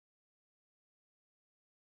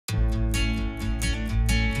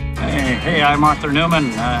Hey, I'm Arthur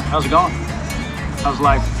Newman. How's it going? How's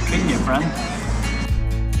life treating you, friend?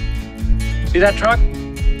 See that truck?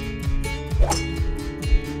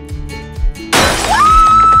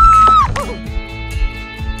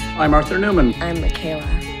 I'm Arthur Newman. I'm Michaela.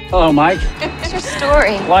 Hello, Mike. What's your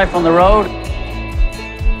story? Life on the road.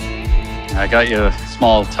 I got you a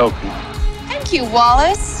small token. Thank you,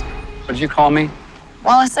 Wallace. What'd you call me?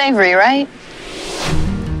 Wallace Avery, right?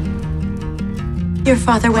 Your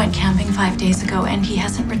father went camping 5 days ago and he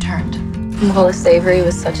hasn't returned. Wallace Avery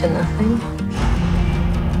was such a nothing.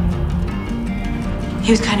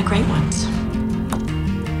 He was kind of great once.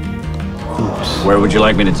 Where would you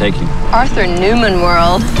like me to take you? Arthur Newman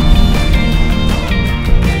world.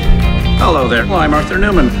 Hello there. Well, I'm Arthur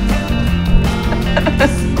Newman.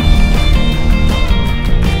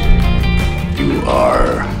 You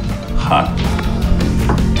are hot.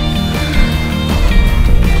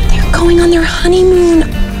 They're going on their honeymoon.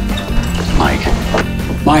 Mike.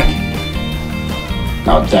 Mike.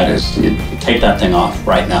 No, that is, you take that thing off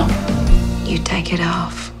right now. You take it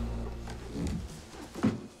off.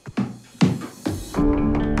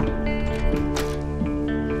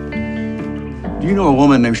 Do you know a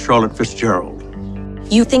woman named Charlotte Fitzgerald?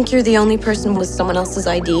 You think you're the only person with someone else's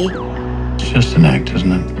ID? It's just an act,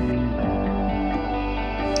 isn't it?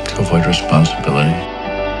 To avoid responsibility.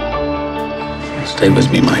 Stay with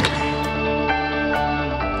me, Mike.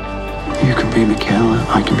 You can be Michaela,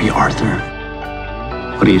 I can be Arthur.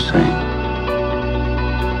 What do you say?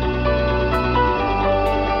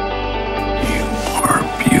 You are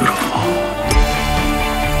beautiful.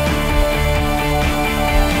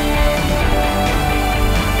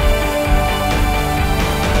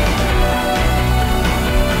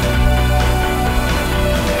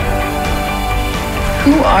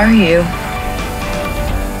 Who are you?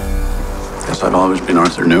 Guess I've always been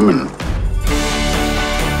Arthur Newman.